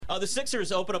The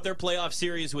Sixers open up their playoff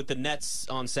series with the Nets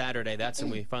on Saturday. That's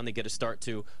when we finally get a start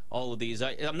to all of these.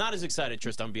 I'm not as excited,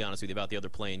 Tristan, I'm going to be honest with you, about the other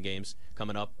playing games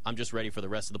coming up. I'm just ready for the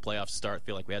rest of the playoffs to start. I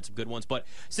feel like we had some good ones. But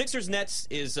Sixers-Nets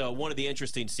is one of the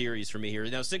interesting series for me here.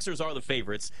 Now, Sixers are the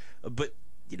favorites, but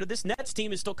this Nets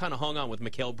team is still kind of hung on with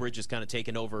Mikal Bridges kind of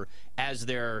taking over as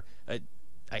their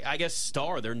I guess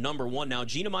star. They're number one now.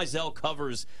 Gina Mizell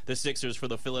covers the Sixers for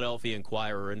the Philadelphia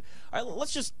Inquirer. And all right,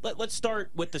 let's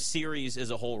start with the series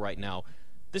as a whole right now.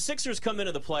 The Sixers come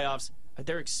into the playoffs.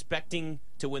 They're expecting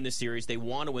to win this series. They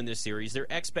want to win this series. Their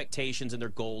expectations and their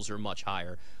goals are much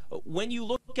higher. When you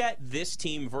look at this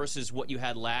team versus what you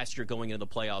had last year going into the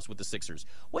playoffs with the Sixers,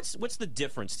 what's the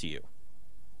difference to you?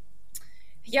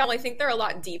 Yeah, well, I think they're a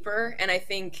lot deeper, and I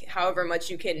think however much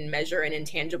you can measure an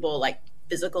intangible, like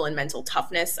physical and mental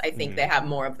toughness, I think they have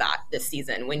more of that this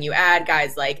season. When you add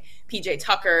guys like PJ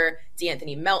Tucker,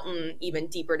 DeAnthony Melton, even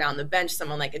deeper down the bench,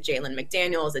 someone like a Jalen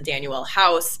McDaniels, a Daniel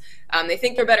House, they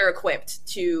think they're better equipped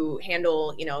to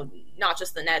handle, not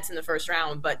just the Nets in the first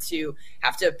round, but to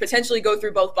have to potentially go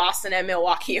through both Boston and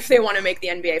Milwaukee if they want to make the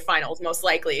NBA Finals, most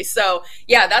likely. So,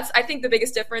 yeah, that's, I think, the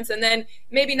biggest difference. And then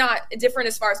maybe not different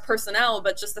as far as personnel,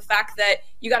 but just the fact that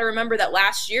you got to remember that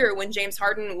last year when James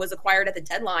Harden was acquired at the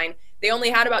deadline, they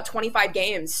only had about 25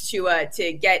 games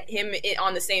to get him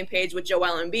on the same page with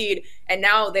Joel Embiid, and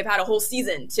now they've had a whole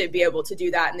season to be able to do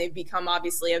that, and they've become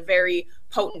obviously a very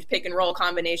potent pick-and-roll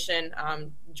combination.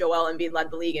 Joel Embiid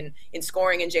led the league in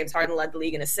scoring, and James Harden led the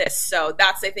league in assists. So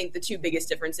that's, I think, the two biggest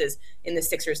differences in the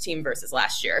Sixers team versus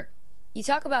last year. You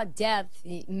talk about depth,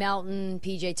 Melton,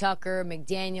 PJ Tucker,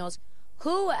 McDaniels.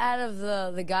 Who out of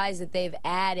the guys that they've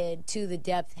added to the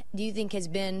depth do you think has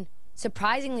been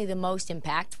surprisingly the most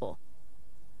impactful?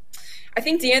 I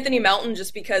think DeAnthony Melton,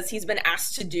 just because he's been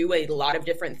asked to do a lot of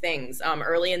different things.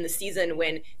 Early in the season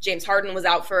when James Harden was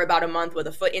out for about a month with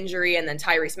a foot injury, and then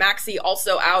Tyrese Maxey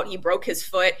also out, he broke his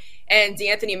foot, and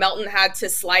DeAnthony Melton had to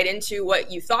slide into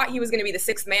what you thought he was going to be the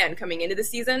sixth man coming into the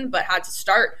season, but had to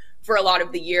start for a lot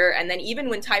of the year. And then even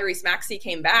when Tyrese Maxey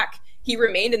came back, he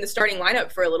remained in the starting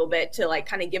lineup for a little bit to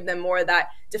kind of give them more of that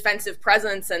defensive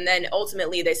presence. And then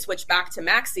ultimately they switched back to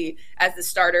Maxey as the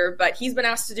starter, but he's been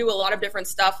asked to do a lot of different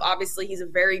stuff. Obviously he's a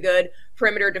very good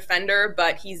perimeter defender,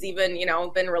 but he's even,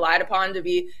 been relied upon to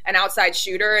be an outside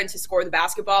shooter and to score the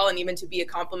basketball, and even to be a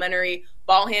complimentary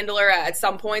ball handler at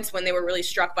some points when they were really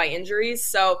struck by injuries.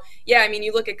 So yeah, I mean,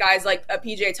 you look at guys like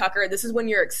PJ Tucker, this is when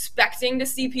you're expecting to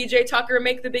see PJ Tucker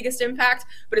make the biggest impact.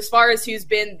 But as far as who's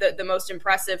been the most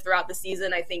impressive throughout the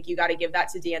season, I think you got to give that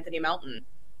to DeAnthony Melton.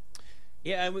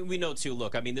 Yeah, and we know, too,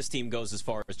 look, I mean, this team goes as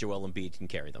far as Joel Embiid can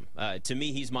carry them. To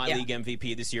me, he's my league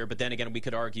MVP this year, but then again, we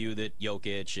could argue that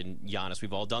Jokic and Giannis,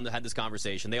 we've all had this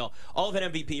conversation. They all have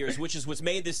had MVP years, which is what's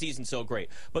made this season so great.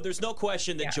 But there's no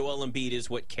question that Joel Embiid is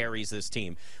what carries this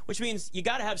team, which means you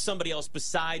got to have somebody else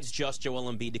besides just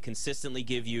Joel Embiid to consistently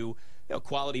give you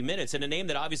quality minutes. And a name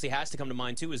that obviously has to come to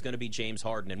mind, too, is going to be James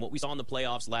Harden. And what we saw in the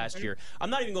playoffs last year, I'm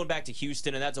not even going back to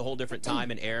Houston, and that's a whole different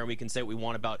time and era, and we can say what we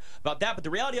want about that. But the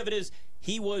reality of it is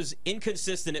he was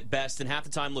inconsistent at best and half the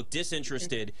time looked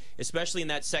disinterested, especially in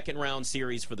that second-round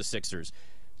series for the Sixers.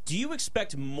 Do you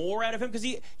expect more out of him? Because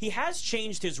he has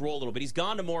changed his role a little bit. He's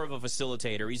gone to more of a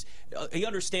facilitator. He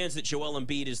understands that Joel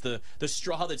Embiid is the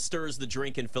straw that stirs the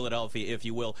drink in Philadelphia, if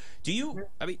you will. Do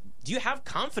you have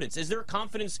confidence? Is there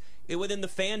confidence within the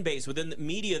fan base, within the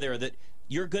media there, that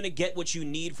you're going to get what you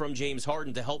need from James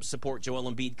Harden to help support Joel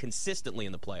Embiid consistently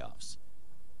in the playoffs?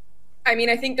 I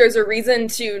mean, I think there's a reason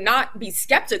to not be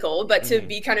skeptical, but to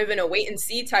be kind of in a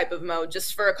wait-and-see type of mode,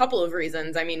 just for a couple of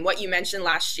reasons. I mean, what you mentioned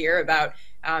last year about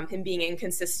him being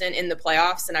inconsistent in the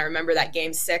playoffs, and I remember that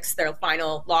Game 6, their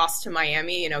final loss to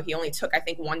Miami, he only took, I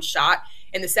think, one shot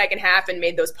in the second half and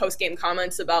made those post-game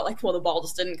comments about, the ball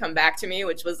just didn't come back to me,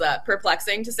 which was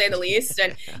perplexing, to say the least.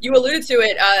 And you alluded to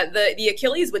it, the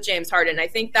Achilles with James Harden. I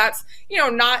think that's,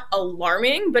 not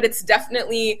alarming, but it's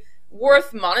definitely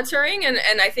worth monitoring, and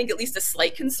I think at least a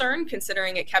slight concern,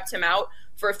 considering it kept him out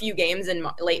for a few games in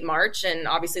late March, and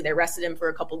obviously they rested him for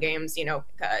a couple games,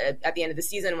 at the end of the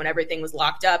season when everything was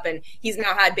locked up, and he's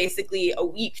now had basically a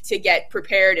week to get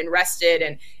prepared and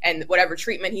rested, and whatever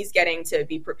treatment he's getting to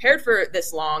be prepared for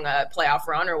this long playoff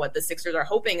run, or what the Sixers are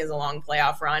hoping is a long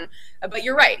playoff run. But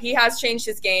you're right, he has changed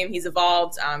his game, he's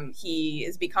evolved, he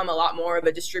has become a lot more of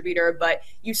a distributor, but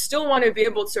you still want to be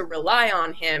able to rely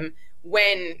on him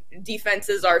when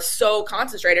defenses are so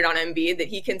concentrated on Embiid that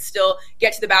he can still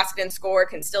get to the basket and score,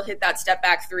 can still hit that step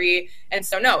back three. And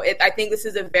so, no, I think this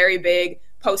is a very big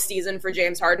postseason for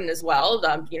James Harden as well,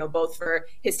 both for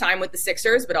his time with the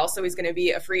Sixers, but also he's going to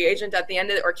be a free agent at the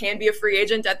end of, or can be a free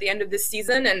agent at the end of this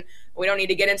season. And we don't need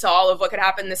to get into all of what could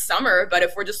happen this summer, but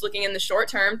if we're just looking in the short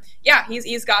term, yeah,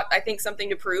 he's got, I think, something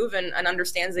to prove and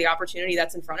understands the opportunity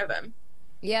that's in front of him.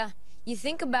 Yeah. You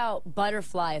think about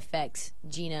butterfly effects,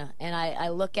 Gina, and I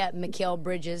look at Mikal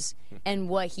Bridges and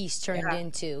what he's turned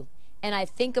into. And I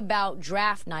think about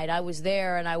draft night. I was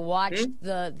there, and I watched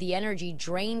the energy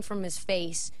drain from his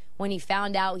face when he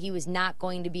found out he was not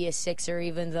going to be a Sixer,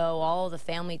 even though all the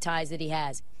family ties that he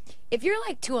has. If you're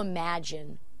like to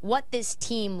imagine what this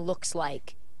team looks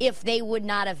like if they would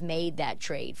not have made that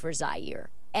trade for Zaire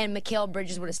and Mikal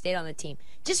Bridges would have stayed on the team,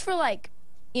 just for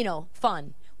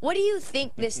fun, what do you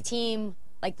think this team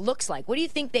looks like? What do you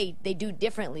think they do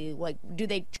differently? Like, do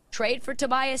they trade for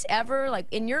Tobias ever? Like,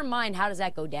 in your mind, how does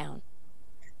that go down?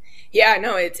 Yeah,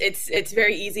 no, it's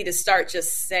very easy to start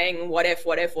just saying what if,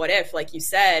 like you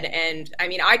said. And I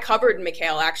mean, I covered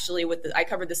Mikal actually I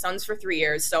covered the Suns for 3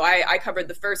 years. So I covered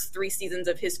the first 3 seasons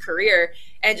of his career,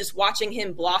 and just watching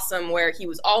him blossom where he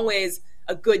was always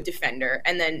a good defender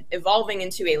and then evolving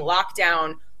into a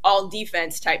lockdown, all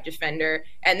defense type defender,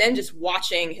 and then just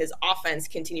watching his offense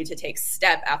continue to take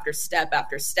step after step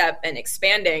after step and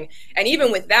expanding. And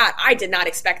even with that, I did not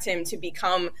expect him to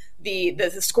become the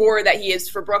scorer that he is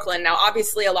for Brooklyn. Now,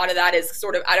 obviously, a lot of that is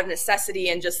sort of out of necessity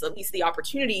and just at least the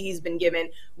opportunity he's been given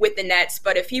with the Nets.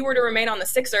 But if he were to remain on the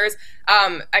Sixers,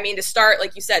 to start,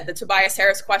 like you said, the Tobias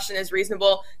Harris question is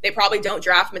reasonable. They probably don't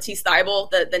draft Matisse Thybulle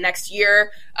the next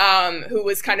year, who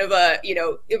was kind of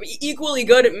equally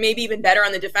good, maybe even better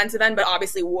on the defensive end, but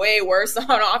obviously way worse on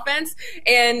offense.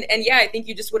 And yeah, I think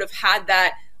you just would have had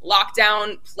that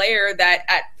lockdown player that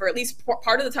for at least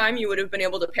part of the time you would have been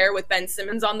able to pair with Ben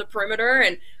Simmons on the perimeter,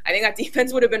 and I think that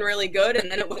defense would have been really good. And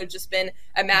then it would have just been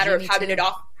a matter of how did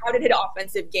his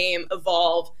offensive game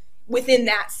evolve within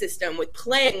that system, with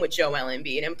playing with Joel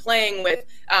Embiid and playing with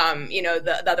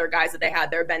the other guys that they had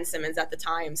there, Ben Simmons at the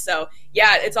time. So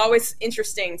yeah, it's always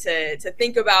interesting to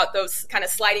think about those kind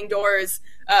of sliding doors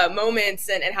moments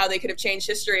and how they could have changed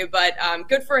history. But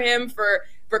good for him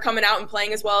for coming out and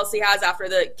playing as well as he has after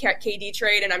the KD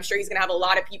trade. And I'm sure he's going to have a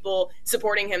lot of people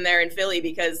supporting him there in Philly,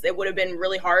 because it would have been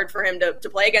really hard for him to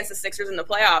play against the Sixers in the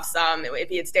playoffs if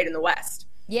he had stayed in the West.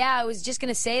 Yeah, I was just going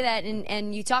to say that.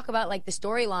 And you talk about the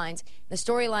storylines. The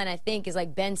storyline, I think, is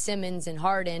Ben Simmons and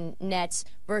Harden, Nets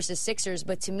versus Sixers.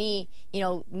 But to me,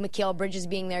 Mikal Bridges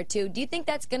being there too. Do you think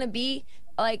that's going to be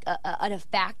a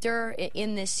factor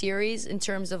in this series in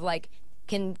terms of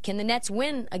can the Nets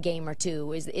win a game or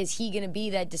two? Is he going to be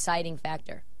that deciding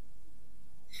factor?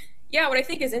 Yeah, what I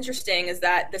think is interesting is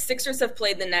that the Sixers have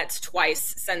played the Nets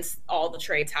twice since all the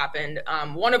trades happened.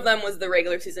 One of them was the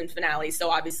regular season finale, so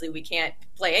obviously we can't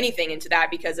play anything into that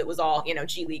because it was all,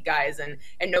 G League guys and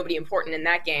nobody important in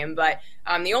that game. But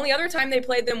the only other time they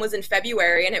played them was in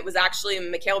February, and it was actually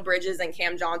Mikal Bridges and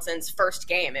Cam Johnson's first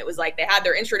game. It was they had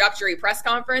their introductory press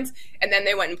conference, and then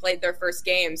they went and played their first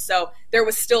game. So there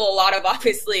was still a lot of,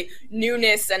 obviously,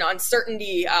 newness and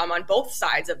uncertainty on both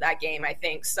sides of that game, I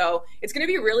think. So it's going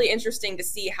to be really interesting to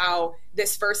see how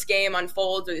this first game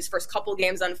unfolds, or these first couple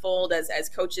games unfold as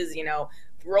coaches,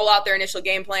 roll out their initial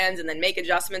game plans and then make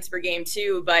adjustments for game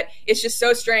 2. But it's just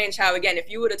so strange how, again, if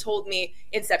you would have told me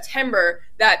in September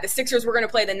that the Sixers were going to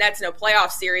play the Nets in a playoff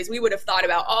series, we would have thought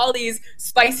about all these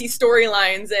spicy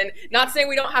storylines. And not saying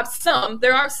we don't have some,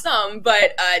 there are some,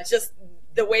 but just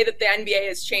the way that the NBA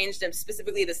has changed, and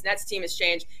specifically this Nets team has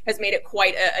changed, has made it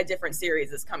quite a different series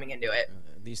that's coming into it.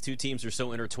 These two teams are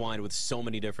so intertwined with so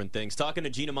many different things. Talking to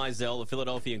Gina Mizell of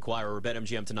Philadelphia Inquirer, we're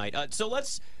BetMGM tonight.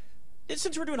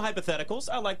 Since we're doing hypotheticals,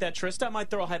 I like that, Trista. I might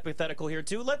throw a hypothetical here,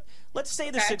 too. Let's say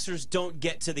the Sixers don't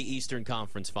get to the Eastern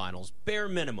Conference Finals. Bare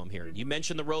minimum here. You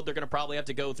mentioned the road they're going to probably have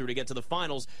to go through to get to the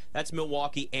Finals. That's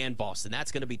Milwaukee and Boston.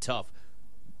 That's going to be tough.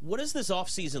 What does this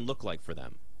offseason look like for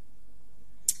them?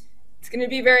 It's going to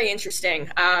be very interesting.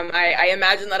 I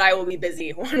imagine that I will be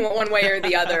busy one way or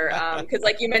the other, because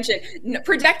like you mentioned,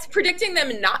 predicting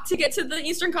them not to get to the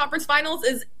Eastern Conference Finals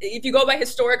is, if you go by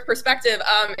historic perspective,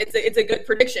 it's a good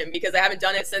prediction, because I haven't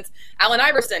done it since Allen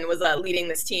Iverson was leading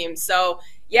this team. So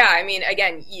yeah, I mean,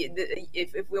 again,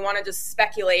 if we want to just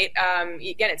speculate,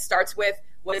 again, it starts with,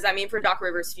 what does that mean for Doc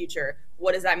Rivers' future?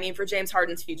 What does that mean for James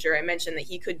Harden's future? I mentioned that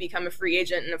he could become a free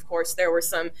agent, and of course there were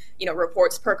some,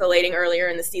 reports percolating earlier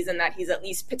in the season that he's at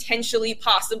least potentially,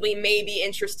 possibly, maybe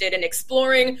interested in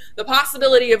exploring the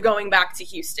possibility of going back to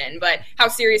Houston. But how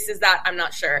serious is that? I'm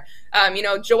not sure.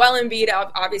 Joel Embiid,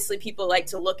 obviously people like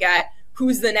to look at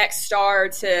who's the next star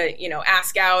to,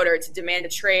 ask out or to demand a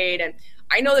trade. And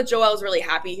I know that Joel's really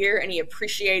happy here, and he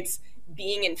appreciates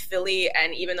being in Philly,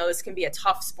 and even though this can be a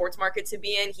tough sports market to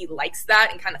be in, he likes that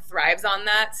and kind of thrives on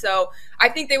that. So I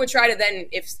think they would try to then,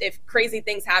 if crazy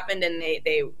things happened and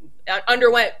they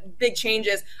underwent big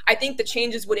changes, I think the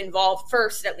changes would involve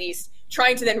first, at least,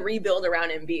 trying to then rebuild around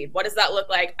Embiid. What does that look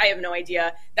like? I have no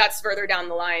idea. That's further down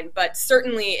the line. But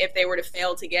certainly if they were to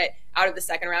fail to get out of the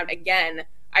second round again,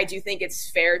 I do think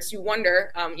it's fair to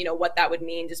wonder, what that would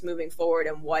mean just moving forward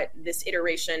and what this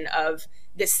iteration of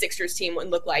this Sixers team would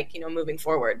look like, moving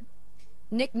forward.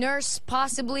 Nick Nurse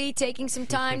possibly taking some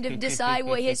time to decide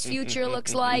what his future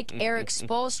looks like. Eric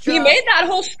Spoelstra. He made that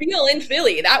whole spiel in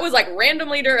Philly. That was like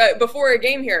randomly before a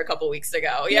game here a couple weeks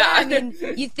ago. Yeah. I mean,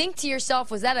 you think to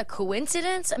yourself, was that a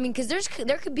coincidence? I mean, because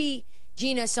there could be,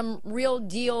 Gina, some real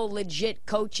deal, legit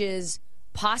coaches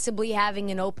possibly having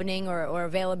an opening or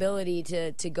availability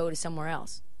to go to somewhere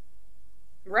else.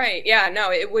 Right. Yeah,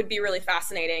 no, it would be really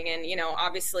fascinating. And,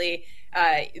 obviously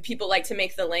people like to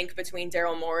make the link between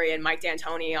Daryl Morey and Mike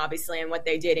D'Antoni, obviously, and what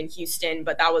they did in Houston.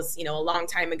 But that was, a long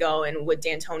time ago. And would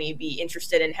D'Antoni be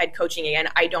interested in head coaching again?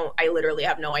 I literally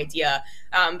have no idea.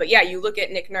 But yeah, you look at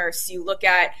Nick Nurse, you look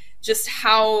at just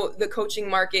how the coaching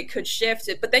market could shift.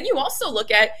 But then you also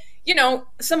look at,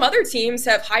 some other teams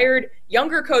have hired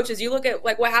younger coaches. You look at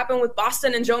like what happened with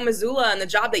Boston and Joe Mazzulla and the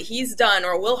job that he's done,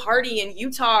 or Will Hardy in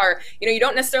Utah. Or, you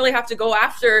don't necessarily have to go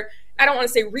after, I don't want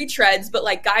to say retreads, but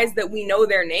like guys that we know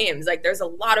their names. Like there's a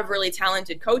lot of really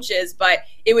talented coaches, but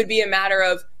it would be a matter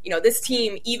of, this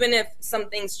team, even if some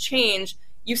things change,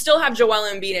 you still have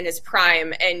Joel Embiid in his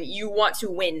prime and you want to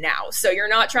win now. So you're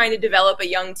not trying to develop a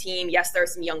young team. Yes, there are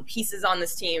some young pieces on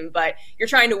this team, but you're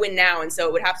trying to win now. And so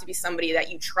it would have to be somebody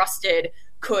that you trusted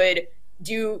could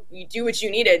do what you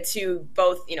needed to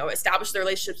both, establish the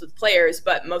relationships with players,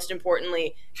 but most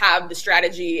importantly, have the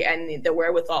strategy and the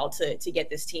wherewithal to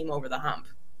get this team over the hump.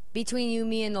 Between you,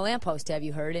 me, and the lamppost, have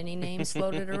you heard any names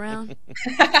floated around?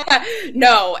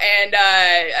 No, and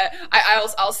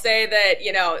I'll say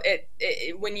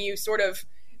that when you sort of,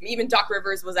 even Doc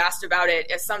Rivers was asked about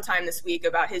it sometime this week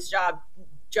about his job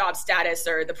status,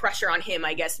 or the pressure on him,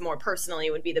 I guess more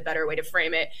personally would be the better way to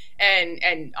frame it.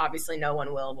 And obviously no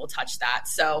one will touch that.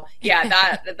 So yeah,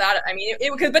 that I mean,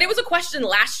 but it was a question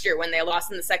last year when they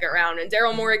lost in the second round, and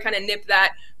Daryl Morey kind of nipped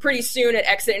that pretty soon at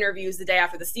exit interviews the day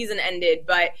after the season ended.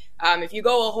 But if you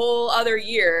go a whole other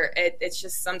year, it's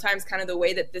just sometimes kind of the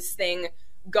way that this thing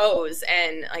goes.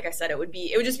 And like I said, it would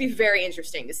just be very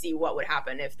interesting to see what would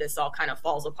happen if this all kind of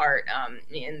falls apart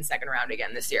in the second round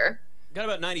again this year. Got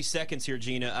about 90 seconds here,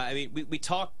 Gina. I mean, we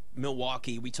talk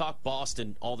Milwaukee, we talk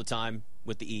Boston all the time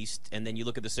with the East, and then you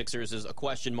look at the Sixers as a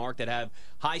question mark that have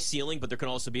high ceiling, but there can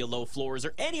also be a low floor. Is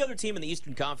there any other team in the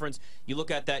Eastern Conference you look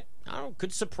at that,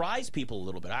 could surprise people a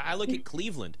little bit? I look at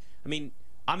Cleveland. I mean,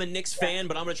 I'm a Knicks fan,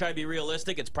 but I'm going to try to be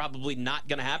realistic. It's probably not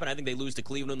going to happen. I think they lose to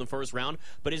Cleveland in the first round.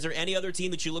 But is there any other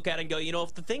team that you look at and go,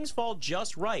 if the things fall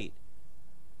just right?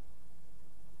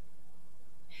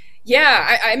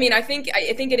 Yeah, I mean, I think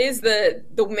it is the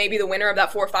maybe the winner of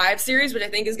that 4-5 series, which I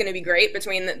think is going to be great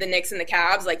between the Knicks and the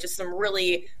Cavs. Like just some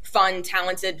really fun,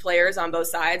 talented players on both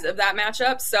sides of that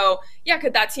matchup. So yeah,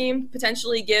 could that team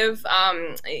potentially give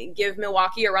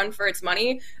Milwaukee a run for its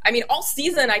money? I mean, all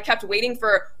season I kept waiting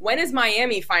for when is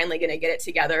Miami finally going to get it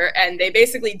together, and they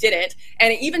basically didn't.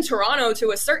 And even Toronto to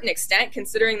a certain extent,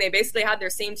 considering they basically had their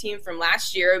same team from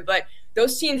last year, but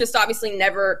those teams just obviously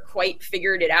never quite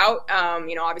figured it out.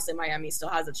 Obviously Miami still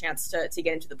has a chance to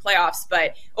get into the playoffs,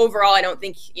 but overall I don't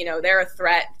think, they're a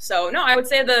threat. So no, I would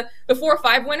say the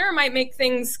 4-5 winner might make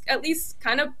things at least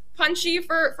kind of punchy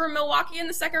for Milwaukee in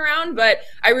the second round, but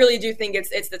I really do think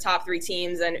it's the top three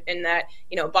teams, and in that,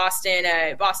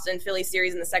 Boston Philly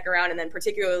series in the second round, and then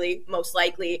particularly most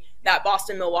likely that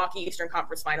Boston Milwaukee Eastern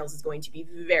Conference Finals is going to be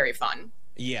very fun.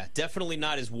 Yeah, definitely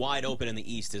not as wide open in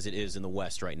the East as it is in the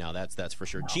West right now. That's for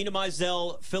sure. Gina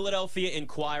Mizell, Philadelphia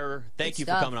Inquirer, thank you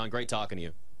for coming on. Great talking to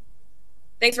you.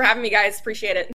 Thanks for having me, guys. Appreciate it.